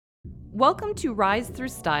Welcome to Rise Through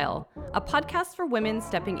Style, a podcast for women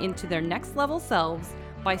stepping into their next level selves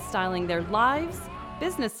by styling their lives,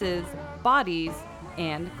 businesses, bodies,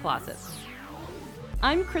 and closets.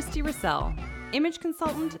 I'm Christy Russell, image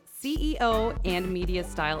consultant, CEO, and media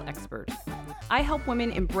style expert. I help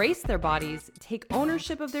women embrace their bodies, take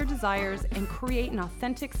ownership of their desires, and create an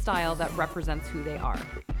authentic style that represents who they are.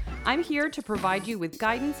 I'm here to provide you with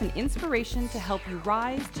guidance and inspiration to help you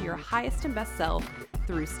rise to your highest and best self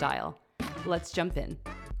through style. Let's jump in.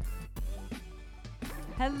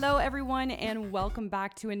 Hello, everyone, and welcome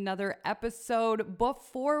back to another episode.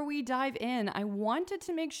 Before we dive in, I wanted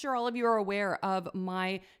to make sure all of you are aware of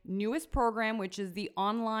my newest program, which is the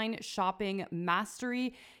Online Shopping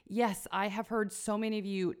Mastery. Yes, I have heard so many of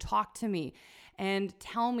you talk to me and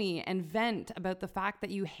tell me and vent about the fact that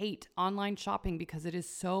you hate online shopping because it is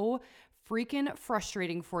so freaking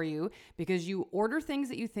frustrating for you because you order things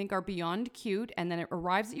that you think are beyond cute and then it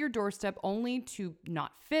arrives at your doorstep only to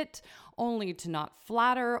not fit, only to not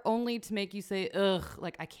flatter, only to make you say, ugh,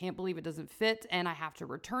 like I can't believe it doesn't fit and I have to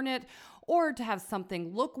return it, or to have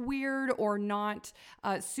something look weird or not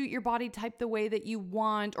suit your body type the way that you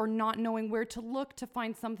want, or not knowing where to look to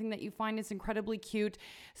find something that you find is incredibly cute.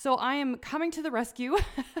 So I am coming to the rescue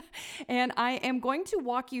and I am going to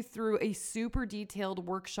walk you through a super detailed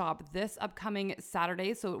workshop this upcoming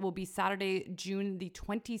Saturday. So it will be Saturday, June the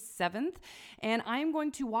 27th. And I'm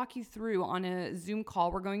going to walk you through on a Zoom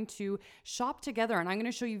call. We're going to shop together and I'm going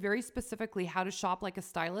to show you very specifically how to shop like a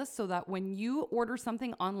stylist so that when you order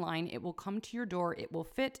something online, it will come to your door, it will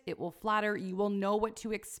fit, it will flatter, you will know what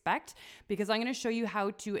to expect, because I'm going to show you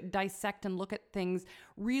how to dissect and look at things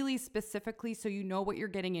really specifically so you know what you're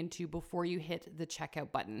getting into before you hit the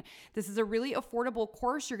checkout button. This is a really affordable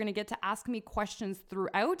course. You're going to get to ask me questions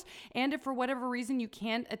throughout, and if for whatever reason you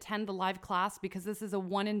can't attend the live class, because this is a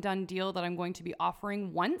one and done deal that I'm going to be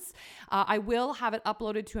offering once, I will have it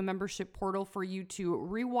uploaded to a membership portal for you to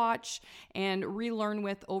rewatch and relearn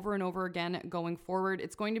with over and over again going forward.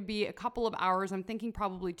 It's going to be a couple of hours. I'm thinking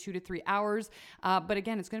probably 2 to 3 hours. But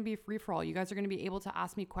again, it's going to be a free-for-all. You guys are going to be able to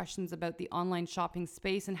ask me questions about the online shopping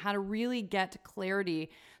space and how to really get clarity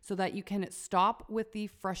so that you can stop with the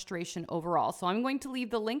frustration overall. So I'm going to leave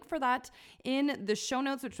the link for that in the show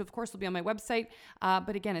notes, which of course will be on my website.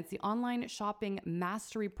 But again, it's the Online Shopping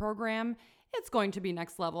Mastery Program. It's going to be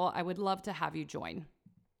next level. I would love to have you join.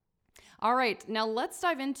 All right, now let's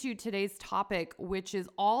dive into today's topic, which is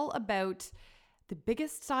all about the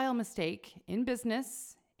biggest style mistake in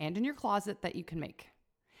business and in your closet that you can make.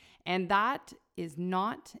 And that is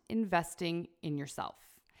not investing in yourself.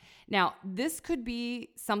 Now, this could be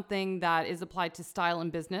something that is applied to style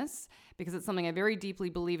and business because it's something I very deeply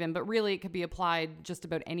believe in, but really it could be applied just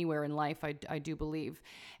about anywhere in life, I do believe.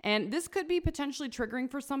 And this could be potentially triggering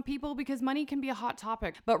for some people because money can be a hot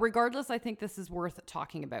topic. But regardless, I think this is worth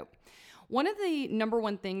talking about. One of the number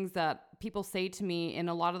one things that people say to me in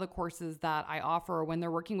a lot of the courses that I offer when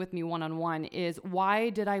they're working with me one-on-one is,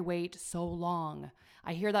 why did I wait so long?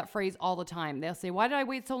 I hear that phrase all the time. They'll say, why did I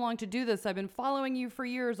wait so long to do this? I've been following you for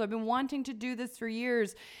years. I've been wanting to do this for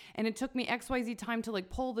years. And it took me XYZ time to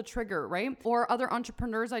pull the trigger, right? Or other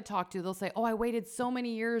entrepreneurs I talk to, they'll say, oh, I waited so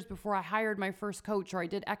many years before I hired my first coach, or I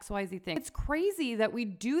did XYZ thing. It's crazy that we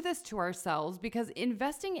do this to ourselves because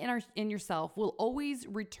investing in yourself will always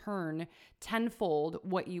return tenfold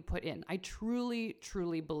what you put in. I truly,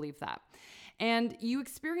 truly believe that. And you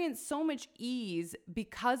experience so much ease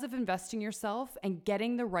because of investing yourself and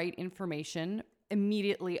getting the right information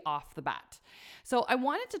immediately off the bat. So I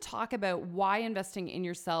wanted to talk about why investing in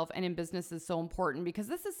yourself and in business is so important, because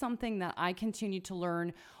this is something that I continue to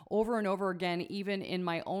learn over and over again, even in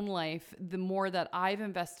my own life, the more that I've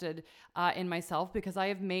invested in myself, because I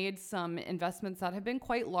have made some investments that have been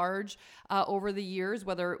quite large over the years,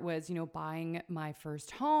 whether it was, buying my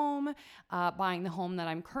first home, buying the home that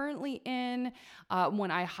I'm currently in,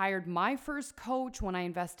 when I hired my first coach, when I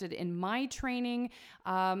invested in my training,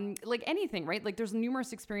 anything, right? There's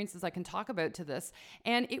numerous experiences I can talk about to this.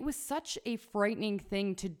 And it was such a frightening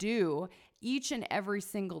thing to do each and every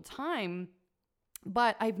single time.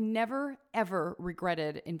 But I've never, ever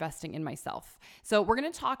regretted investing in myself. So we're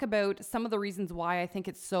going to talk about some of the reasons why I think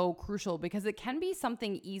it's so crucial, because it can be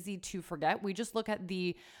something easy to forget. We just look at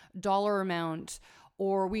the dollar amount,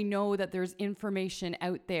 or we know that there's information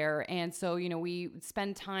out there. And so, we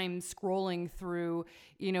spend time scrolling through,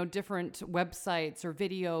 different websites or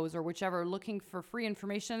videos or whichever, looking for free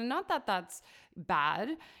information. And not that that's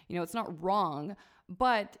bad, it's not wrong,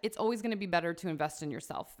 but it's always going to be better to invest in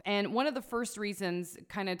yourself. And one of the first reasons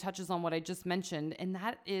kind of touches on what I just mentioned, and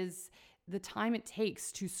that is the time it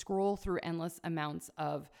takes to scroll through endless amounts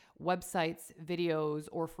of websites, videos,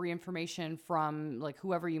 or free information from like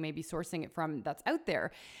whoever you may be sourcing it from that's out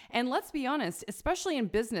there. And let's be honest, especially in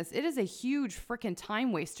business, it is a huge freaking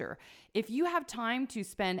time waster. If you have time to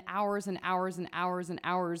spend hours and hours and hours and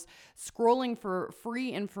hours scrolling for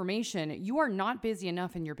free information, you are not busy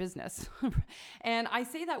enough in your business. And I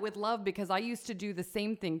say that with love because I used to do the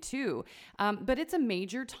same thing too. But it's a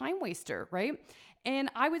major time waster, right?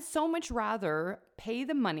 And I would so much rather pay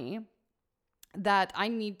the money that I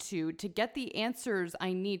need to get the answers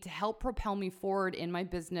I need to help propel me forward in my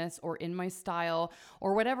business or in my style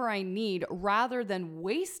or whatever I need, rather than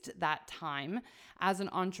waste that time as an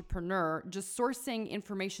entrepreneur just sourcing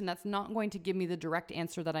information that's not going to give me the direct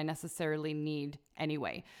answer that I necessarily need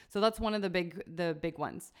anyway. So that's one of the big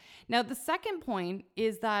ones. Now, the second point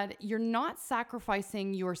is that you're not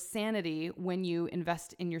sacrificing your sanity when you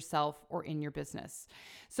invest in yourself or in your business.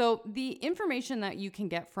 So the information that you can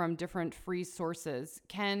get from different free sources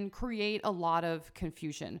can create a lot of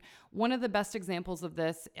confusion. One of the best examples of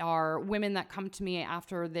this are women that come to me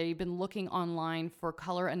after they've been looking online for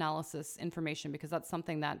color analysis information, because that's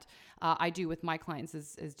something that I do with my clients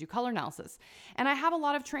is do color analysis. And I have a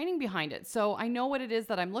lot of training behind it. So I know what it is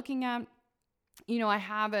that I'm looking at. You know, I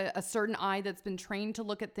have a certain eye that's been trained to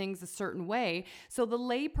look at things a certain way. So the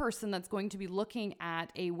lay person that's going to be looking at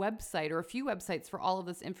a website or a few websites for all of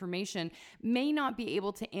this information may not be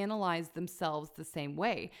able to analyze themselves the same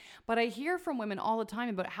way. But I hear from women all the time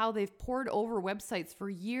about how they've pored over websites for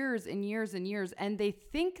years and years and years, and they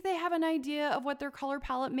think they have an idea of what their color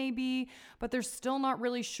palette may be, but they're still not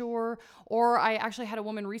really sure. Or I actually had a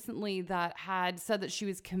woman recently that had said that she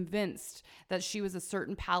was convinced that she was a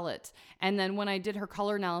certain palette. And then when I did her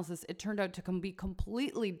color analysis, it turned out to be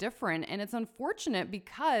completely different. And it's unfortunate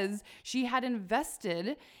because she had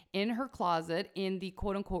invested in her closet in the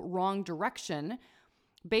quote unquote wrong direction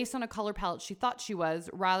based on a color palette she thought she was,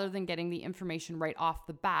 rather than getting the information right off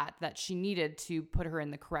the bat that she needed to put her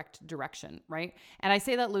in the correct direction, right? And I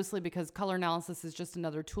say that loosely because color analysis is just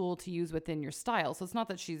another tool to use within your style. So it's not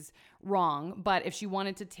that she's wrong, but if she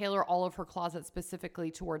wanted to tailor all of her closet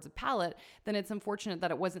specifically towards a palette, then it's unfortunate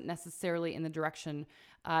that it wasn't necessarily in the direction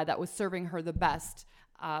that was serving her the best,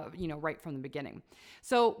 right from the beginning.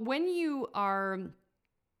 So when you are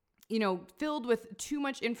filled with too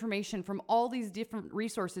much information from all these different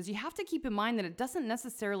resources, you have to keep in mind that it doesn't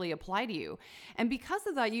necessarily apply to you. And because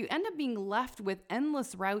of that, you end up being left with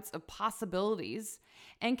endless routes of possibilities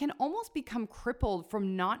and can almost become crippled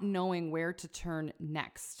from not knowing where to turn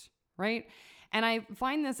next, right? And I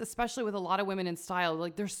find this especially with a lot of women in style,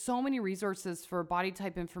 like there's so many resources for body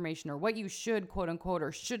type information or what you should quote unquote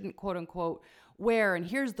or shouldn't quote unquote wear, and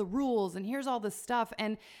here's the rules and here's all this stuff.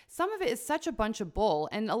 And some of it is such a bunch of bull.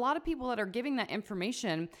 And a lot of people that are giving that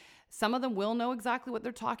information, some of them will know exactly what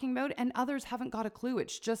they're talking about and others haven't got a clue.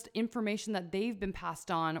 It's just information that they've been passed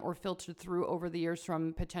on or filtered through over the years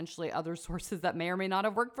from potentially other sources that may or may not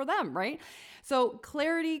have worked for them, right? So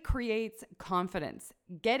clarity creates confidence.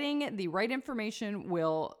 Getting the right information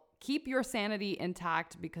will keep your sanity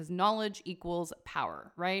intact because knowledge equals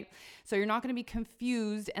power, right? So you're not going to be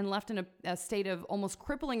confused and left in a state of almost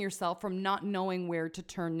crippling yourself from not knowing where to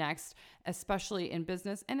turn next, especially in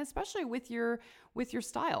business and especially with your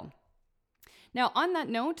style. Now, on that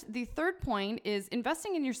note, the third point is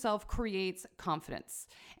investing in yourself creates confidence.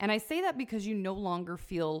 And I say that because you no longer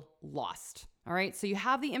feel lost. All right. So you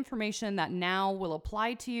have the information that now will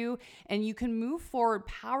apply to you and you can move forward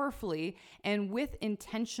powerfully and with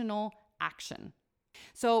intentional action.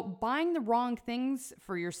 So buying the wrong things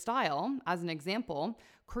for your style, as an example,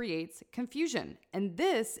 creates confusion. And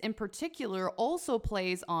this in particular also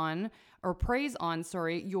preys on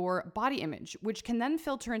your body image, which can then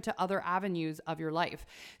filter into other avenues of your life.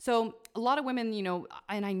 So a lot of women,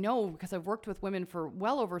 and I know because I've worked with women for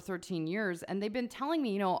well over 13 years, and they've been telling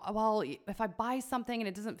me, well, if I buy something and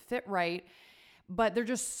it doesn't fit right, but they're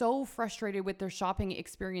just so frustrated with their shopping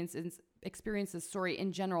experiences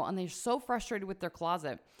in general, and they're so frustrated with their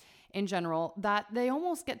closet in general that they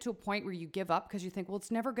almost get to a point where you give up because you think, well, it's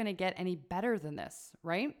never going to get any better than this,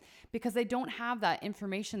 right? Because they don't have that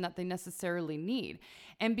information that they necessarily need.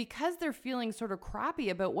 And because they're feeling sort of crappy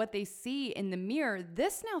about what they see in the mirror,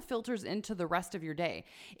 this now filters into the rest of your day.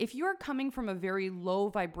 If you're coming from a very low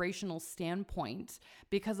vibrational standpoint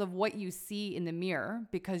because of what you see in the mirror,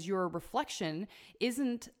 because your reflection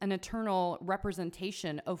isn't an eternal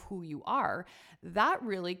representation of who you are, that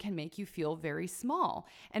really can make you feel very small.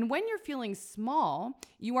 And when when you're feeling small,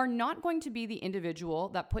 you are not going to be the individual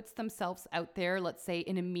that puts themselves out there, let's say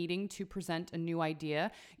in a meeting to present a new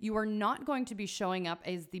idea. You are not going to be showing up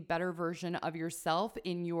as the better version of yourself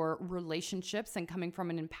in your relationships and coming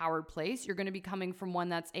from an empowered place. You're going to be coming from one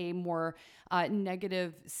that's a more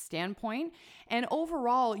negative standpoint. And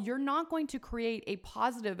overall, you're not going to create a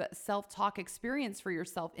positive self-talk experience for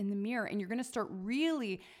yourself in the mirror. And you're going to start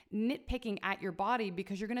really nitpicking at your body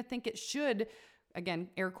because you're going to think it should, again,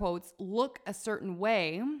 air quotes, look a certain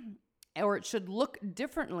way, or it should look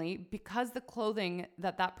differently because the clothing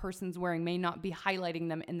that person's wearing may not be highlighting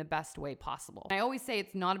them in the best way possible. I always say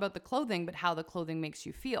it's not about the clothing, but how the clothing makes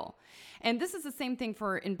you feel. And this is the same thing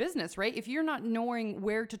for in business, right? If you're not knowing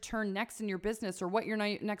where to turn next in your business, or what your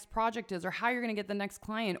next project is, or how you're going to get the next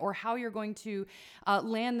client, or how you're going to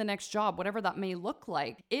land the next job, whatever that may look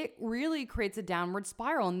like, it really creates a downward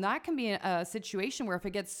spiral. And that can be a situation where if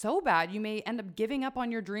it gets so bad, you may end up giving up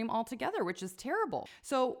on your dream altogether, which is terrible.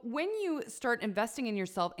 So when you start investing in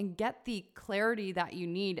yourself and get the clarity that you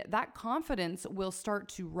need, that confidence will start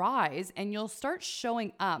to rise, and you'll start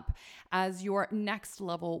showing up as your next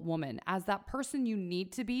level woman, as that person you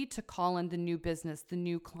need to be to call in the new business, the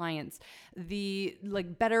new clients, the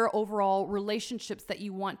better overall relationships that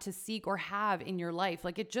you want to seek or have in your life.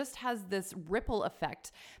 It just has this ripple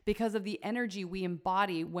effect because of the energy we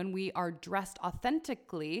embody when we are dressed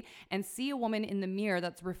authentically and see a woman in the mirror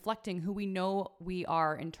that's reflecting who we know we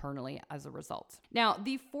are internally as a result. Now,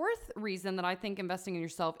 the fourth reason that I think investing in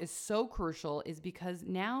yourself is so crucial is because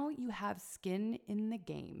now you have skin in the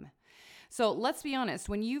game. So let's be honest,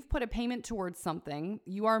 when you've put a payment towards something,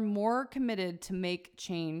 you are more committed to make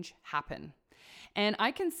change happen. And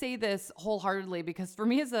I can say this wholeheartedly because for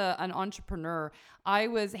me as an entrepreneur, I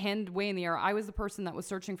was hand way in the air. I was the person that was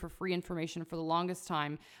searching for free information for the longest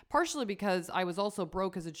time, partially because I was also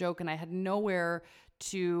broke as a joke and I had nowhere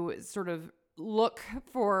to sort of look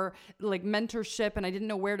for mentorship, and I didn't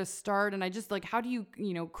know where to start. And I just how do you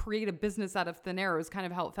create a business out of thin air is kind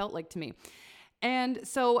of how it felt like to me. And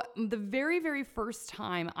so the very, very first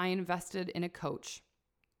time I invested in a coach,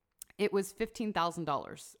 it was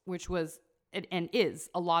 $15,000, which was and is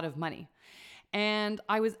a lot of money. And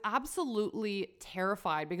I was absolutely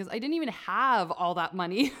terrified because I didn't even have all that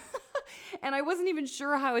money. And I wasn't even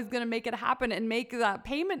sure how I was going to make it happen and make that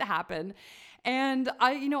payment happen. And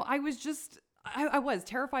I was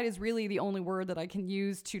terrified is really the only word that I can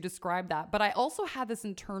use to describe that. But I also had this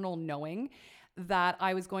internal knowing that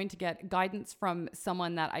I was going to get guidance from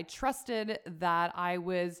someone that I trusted, that I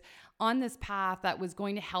was on this path that was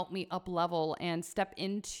going to help me up level and step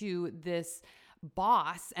into this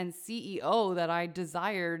boss and CEO that I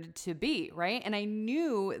desired to be, right? And I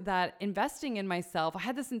knew that investing in myself, I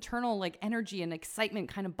had this internal energy and excitement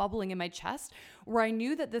kind of bubbling in my chest, where I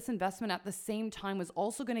knew that this investment at the same time was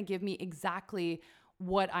also going to give me exactly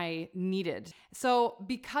what I needed. So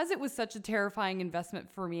because it was such a terrifying investment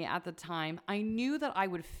for me at the time, I knew that I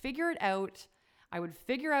would figure it out. I would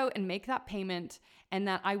figure out and make that payment, and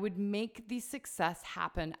that I would make the success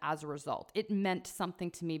happen as a result. It meant something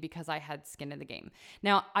to me because I had skin in the game.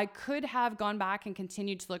 Now, I could have gone back and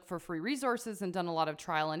continued to look for free resources and done a lot of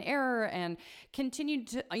trial and error and continued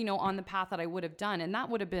to, on the path that I would have done, and that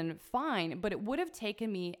would have been fine, but it would have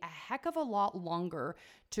taken me a heck of a lot longer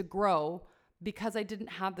to grow because I didn't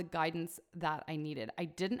have the guidance that I needed. I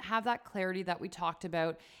didn't have that clarity that we talked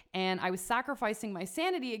about. And I was sacrificing my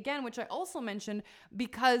sanity again, which I also mentioned,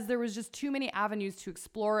 because there was just too many avenues to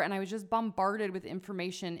explore. And I was just bombarded with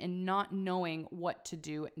information and not knowing what to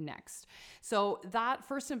do next. So that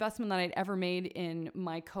first investment that I'd ever made in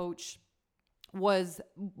my coach was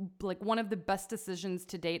one of the best decisions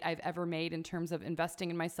to date I've ever made in terms of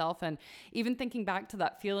investing in myself. And even thinking back to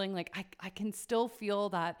that feeling, I can still feel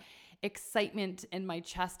that excitement in my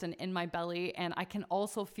chest and in my belly. And I can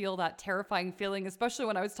also feel that terrifying feeling, especially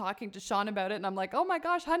when I was talking to Sean about it. And I'm like, oh my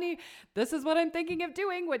gosh, honey, this is what I'm thinking of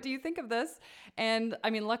doing. What do you think of this? And I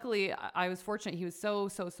mean, luckily I was fortunate. He was so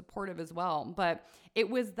supportive as well. But it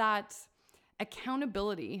was that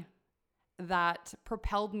accountability that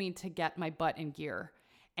propelled me to get my butt in gear.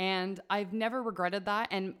 And I've never regretted that.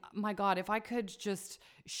 And my God, if I could just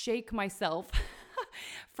shake myself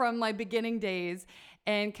from my beginning days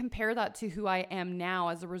and compare that to who I am now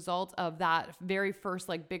as a result of that very first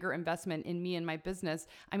bigger investment in me and my business,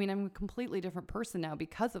 I mean, I'm a completely different person now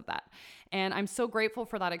because of that. And I'm so grateful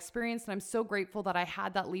for that experience. And I'm so grateful that I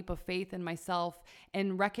had that leap of faith in myself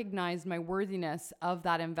and recognized my worthiness of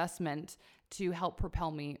that investment to help propel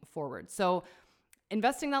me forward. So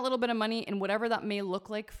investing that little bit of money in whatever that may look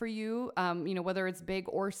like for you, whether it's big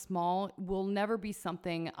or small, will never be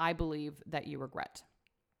something I believe that you regret.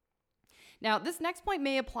 Now, this next point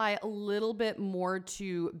may apply a little bit more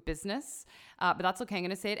to business, but that's okay. I'm going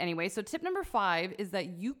to say it anyway. So tip number 5 is that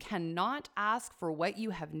you cannot ask for what you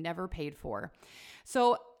have never paid for.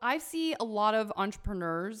 So I see a lot of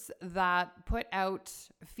entrepreneurs that put out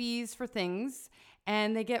fees for things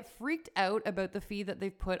and they get freaked out about the fee that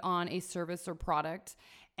they've put on a service or product.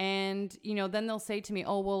 And, then they'll say to me,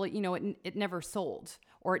 oh, well, it never sold,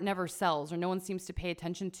 or it never sells, or no one seems to pay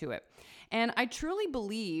attention to it. And I truly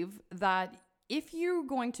believe that if you're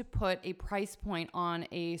going to put a price point on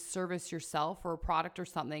a service yourself or a product or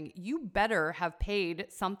something, you better have paid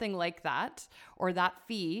something like that or that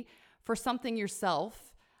fee for something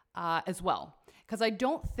yourself as well. Because I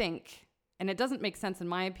don't think, and it doesn't make sense in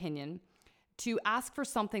my opinion, to ask for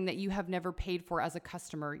something that you have never paid for as a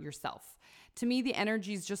customer yourself. To me, the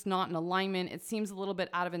energy is just not in alignment. It seems a little bit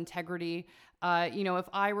out of integrity. If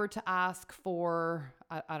I were to ask for,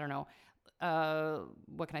 I don't know,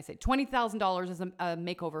 what can I say? $20,000 as a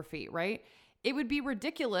makeover fee, right? It would be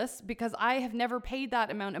ridiculous because I have never paid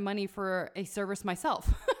that amount of money for a service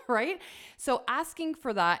myself, right? So asking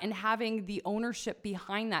for that and having the ownership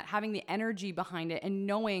behind that, having the energy behind it, and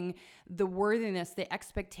knowing the worthiness, the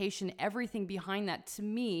expectation, everything behind that, to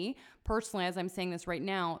me, personally, as I'm saying this right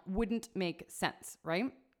now, wouldn't make sense,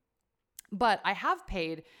 right? But I have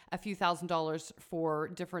paid a few $1,000s for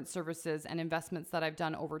different services and investments that I've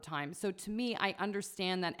done over time. So to me, I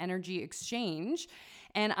understand that energy exchange,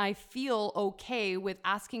 and I feel okay with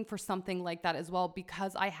asking for something like that as well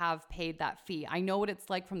because I have paid that fee. I know what it's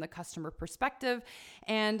like from the customer perspective,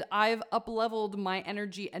 and I've up-leveled my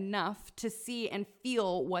energy enough to see and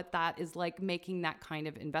feel what that is like making that kind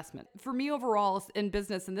of investment. For me overall in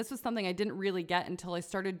business, and this was something I didn't really get until I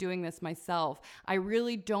started doing this myself, I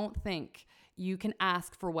really don't think you can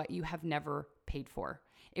ask for what you have never paid for.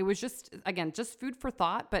 It was just food for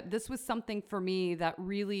thought, but this was something for me that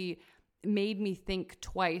really made me think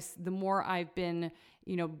twice. The more I've been,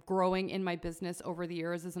 growing in my business over the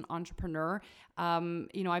years as an entrepreneur,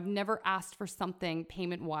 I've never asked for something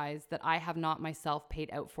payment-wise that I have not myself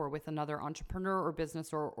paid out for with another entrepreneur or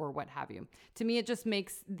business or what have you. To me, it just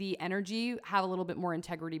makes the energy have a little bit more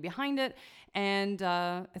integrity behind it. And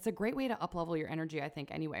it's a great way to up-level your energy, I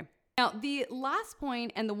think, anyway. Now, the last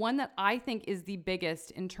point, and the one that I think is the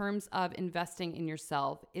biggest in terms of investing in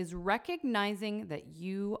yourself, is recognizing that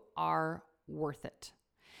you are worth it.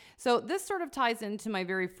 So this sort of ties into my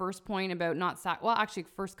very first point about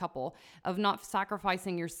first couple of not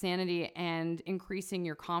sacrificing your sanity and increasing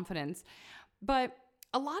your confidence. But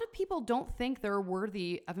a lot of people don't think they're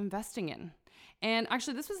worthy of investing in. And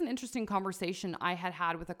actually, this was an interesting conversation I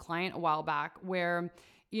had with a client a while back where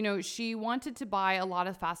she wanted to buy a lot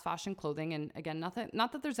of fast fashion clothing. And again, not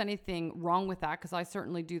that there's anything wrong with that, because I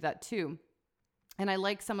certainly do that too. And I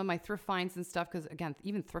like some of my thrift finds and stuff because, again,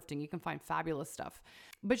 even thrifting, you can find fabulous stuff.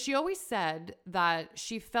 But she always said that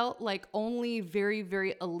she felt like only very,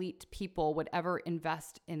 very elite people would ever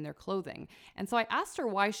invest in their clothing. And so I asked her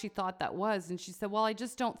why she thought that was. And she said, well, I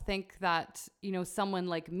just don't think that, someone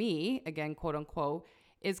like me, again, quote unquote,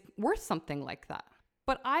 is worth something like that.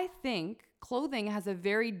 But I think clothing has a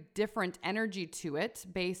very different energy to it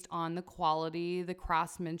based on the quality, the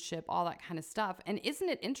craftsmanship, all that kind of stuff. And isn't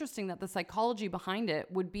it interesting that the psychology behind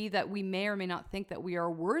it would be that we may or may not think that we are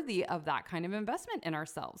worthy of that kind of investment in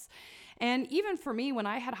ourselves? And even for me, when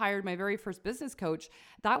I had hired my very first business coach,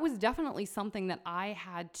 that was definitely something that I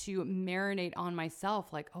had to marinate on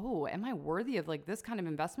myself. Like, oh, am I worthy of like this kind of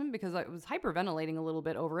investment? Because I was hyperventilating a little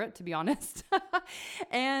bit over it, to be honest.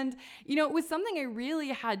 And, it was something I really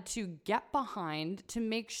had to get behind to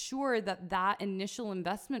make sure that that initial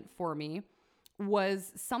investment for me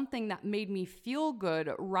was something that made me feel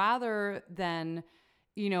good rather than,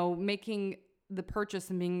 making the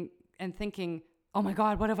purchase and thinking, oh my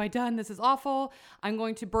God, what have I done? This is awful. I'm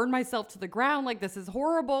going to burn myself to the ground. Like, this is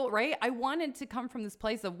horrible, right? I wanted to come from this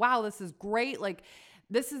place of, wow, this is great. Like,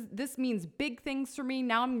 this means big things for me.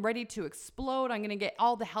 Now I'm ready to explode. I'm going to get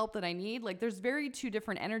all the help that I need. Like, there's very two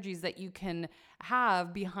different energies that you can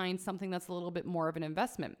have behind something that's a little bit more of an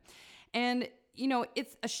investment. And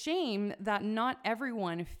it's a shame that not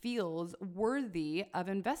everyone feels worthy of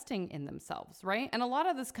investing in themselves, right? And a lot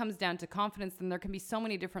of this comes down to confidence, and there can be so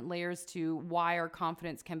many different layers to why our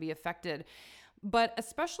confidence can be affected, but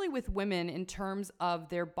especially with women in terms of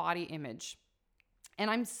their body image. And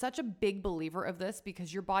I'm such a big believer of this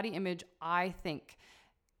because your body image, I think,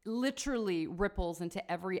 literally ripples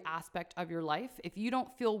into every aspect of your life. If you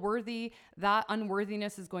don't feel worthy, that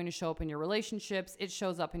unworthiness is going to show up in your relationships. It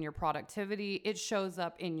shows up in your productivity. It shows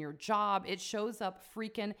up in your job. It shows up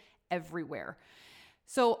freaking everywhere.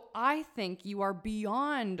 So I think you are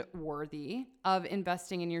beyond worthy of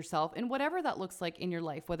investing in yourself in whatever that looks like in your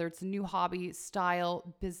life, whether it's a new hobby,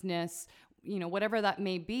 style, business, whatever that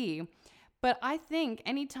may be. But I think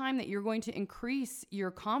anytime that you're going to increase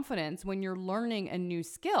your confidence when you're learning a new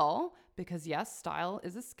skill, because yes, style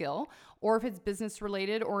is a skill, or if it's business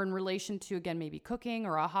related or in relation to, again, maybe cooking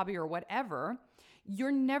or a hobby or whatever,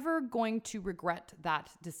 you're never going to regret that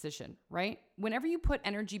decision, right? Whenever you put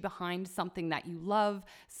energy behind something that you love,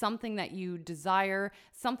 something that you desire,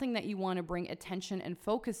 something that you want to bring attention and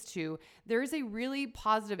focus to, there is a really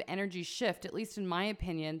positive energy shift, at least in my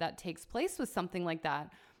opinion, that takes place with something like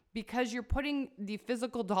that. Because you're putting the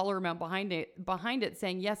physical dollar amount behind it,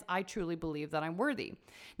 saying, yes, I truly believe that I'm worthy.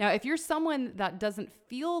 Now, if you're someone that doesn't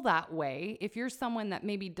feel that way, if you're someone that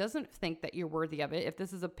maybe doesn't think that you're worthy of it, if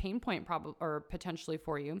this is a pain point or potentially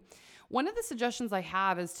for you, one of the suggestions I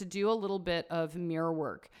have is to do a little bit of mirror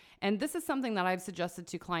work. And this is something that I've suggested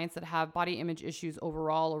to clients that have body image issues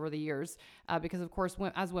overall over the years, because of course,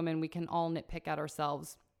 as women, we can all nitpick at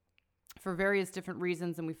ourselves for various different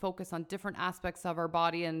reasons, and we focus on different aspects of our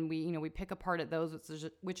body, and we pick apart at those,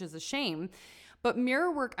 which is a shame. But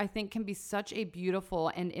mirror work, I think, can be such a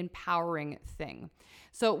beautiful and empowering thing.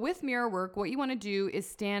 So with mirror work, what you want to do is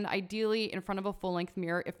stand ideally in front of a full-length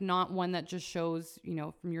mirror, if not one that just shows,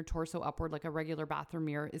 from your torso upward, like a regular bathroom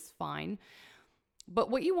mirror is fine.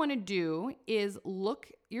 But what you want to do is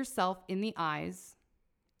look yourself in the eyes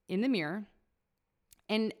in the mirror.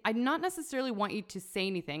 And I not necessarily want you to say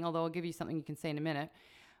anything, although I'll give you something you can say in a minute.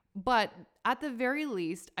 But at the very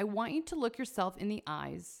least, I want you to look yourself in the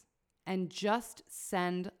eyes and just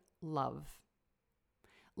send love.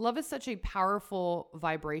 Love is such a powerful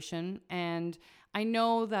vibration. And I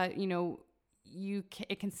know that,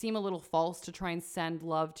 it can seem a little false to try and send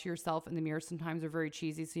love to yourself in the mirror. Sometimes they're very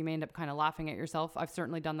cheesy, so you may end up kind of laughing at yourself. I've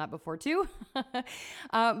certainly done that before too.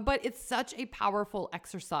 But it's such a powerful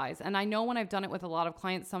exercise. And I know when I've done it with a lot of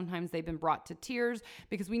clients, sometimes they've been brought to tears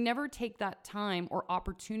because we never take that time or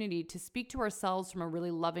opportunity to speak to ourselves from a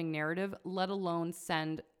really loving narrative, let alone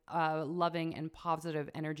send loving and positive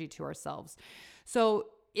energy to ourselves. So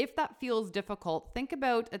if that feels difficult, think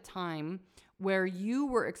about a time where you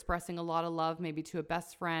were expressing a lot of love, maybe to a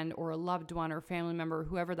best friend or a loved one or family member,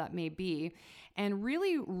 whoever that may be, and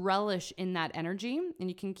really relish in that energy. And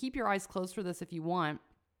you can keep your eyes closed for this if you want,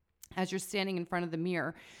 as you're standing in front of the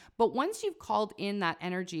mirror. But once you've called in that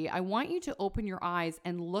energy, I want you to open your eyes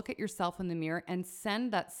and look at yourself in the mirror and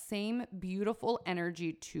send that same beautiful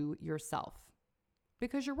energy to yourself,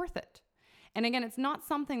 because you're worth it. And again, it's not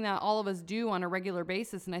something that all of us do on a regular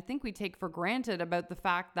basis. And I think we take for granted about the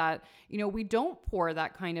fact that, we don't pour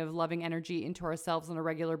that kind of loving energy into ourselves on a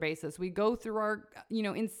regular basis. We go through our,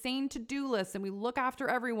 insane to-do lists, and we look after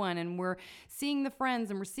everyone, and we're seeing the friends,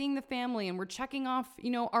 and we're seeing the family, and we're checking off,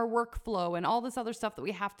 our workflow and all this other stuff that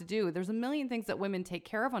we have to do. There's a million things that women take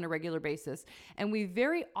care of on a regular basis. And we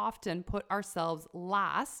very often put ourselves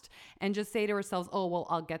last and just say to ourselves, oh, well,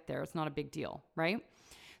 I'll get there. It's not a big deal, right?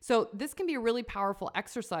 So this can be a really powerful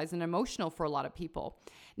exercise and emotional for a lot of people.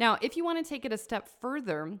 Now, if you want to take it a step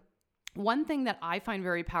further, one thing that I find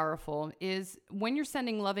very powerful is when you're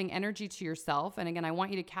sending loving energy to yourself. And again, I want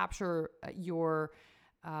you to capture your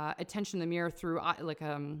attention in the mirror through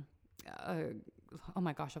oh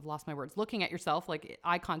my gosh, I've lost my words. Looking at yourself, like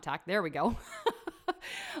eye contact. There we go.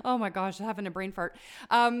 Oh my gosh, having a brain fart.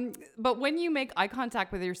 But when you make eye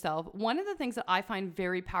contact with yourself, one of the things that I find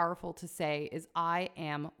very powerful to say is, I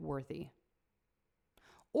am worthy.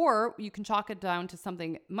 Or you can chalk it down to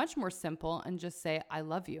something much more simple and just say, I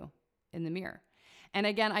love you in the mirror. And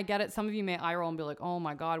again, I get it. Some of you may eye roll and be like, oh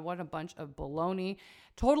my God, what a bunch of baloney.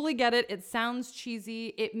 Totally get it. It sounds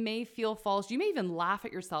cheesy. It may feel false. You may even laugh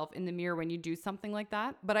at yourself in the mirror when you do something like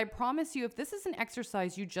that. But I promise you, if this is an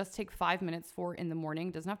exercise you just take 5 minutes for in the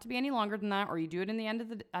morning, doesn't have to be any longer than that, or you do it at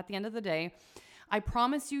the end of the day, I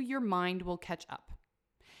promise you your mind will catch up.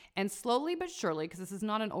 And slowly but surely, because this is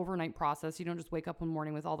not an overnight process, you don't just wake up one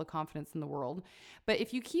morning with all the confidence in the world. But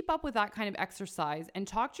if you keep up with that kind of exercise and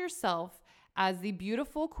talk to yourself as the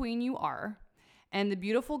beautiful queen you are and the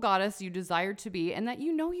beautiful goddess you desire to be, and that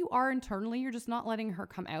you are internally, you're just not letting her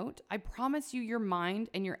come out, I promise you your mind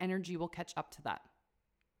and your energy will catch up to that,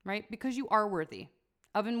 right? Because you are worthy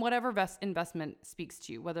of whatever investment speaks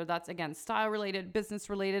to you, whether that's, again, style related, business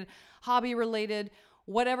related, hobby related,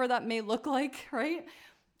 whatever that may look like, right?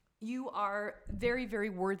 You are very, very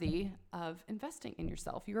worthy of investing in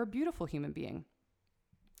yourself. You're a beautiful human being.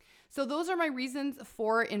 So those are my reasons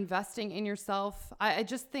for investing in yourself. I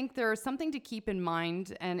just think there's something to keep in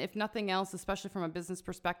mind. And if nothing else, especially from a business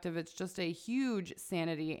perspective, it's just a huge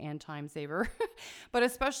sanity and time saver, but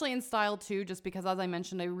especially in style too, just because, as I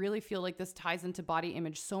mentioned, I really feel like this ties into body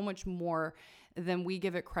image so much more than we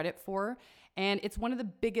give it credit for. And it's one of the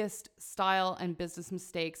biggest style and business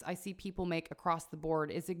mistakes I see people make across the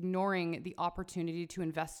board is ignoring the opportunity to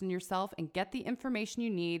invest in yourself and get the information you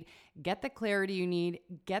need, get the clarity you need,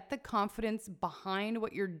 get the confidence behind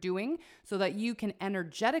what you're doing so that you can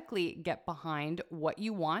energetically get behind what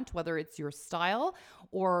you want, whether it's your style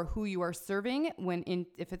or who you are serving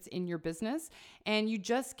if it's in your business. And you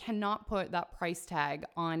just cannot put that price tag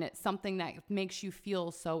on something that makes you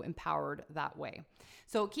feel so empowered that way.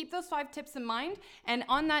 So keep those 5 tips in mind. And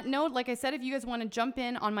on that note, like I said, if you guys want to jump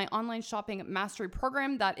in on my online shopping mastery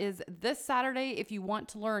program, that is this Saturday. If you want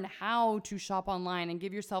to learn how to shop online and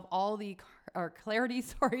give yourself all the clarity,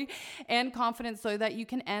 and confidence so that you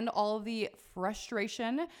can end all of the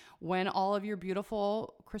frustration when all of your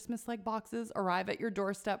beautiful Christmas-like boxes arrive at your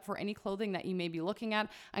doorstep for any clothing that you may be looking at.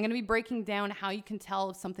 I'm going to be breaking down how you can tell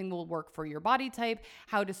if something will work for your body type,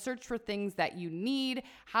 how to search for things that you need,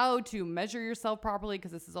 how to measure yourself properly,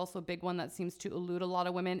 because this is also a big one that seems to elude a lot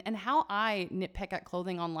of women, and how I nitpick at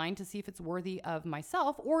clothing online to see if it's worthy of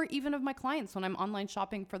myself or even of my clients when I'm online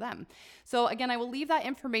shopping for them. So again, I will leave that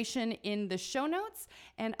information in the show notes.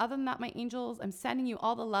 And other than that, my angels, I'm sending you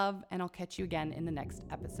all the love, and I'll catch you again in the next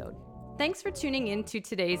episode. Thanks for tuning in to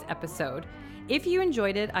today's episode. If you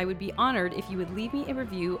enjoyed it, I would be honored if you would leave me a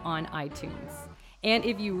review on iTunes. And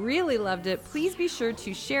if you really loved it, please be sure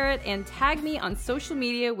to share it and tag me on social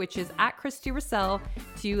media, which is @ChristyRussell,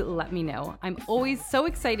 to let me know. I'm always so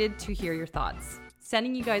excited to hear your thoughts.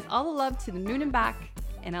 Sending you guys all the love to the moon and back,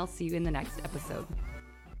 and I'll see you in the next episode.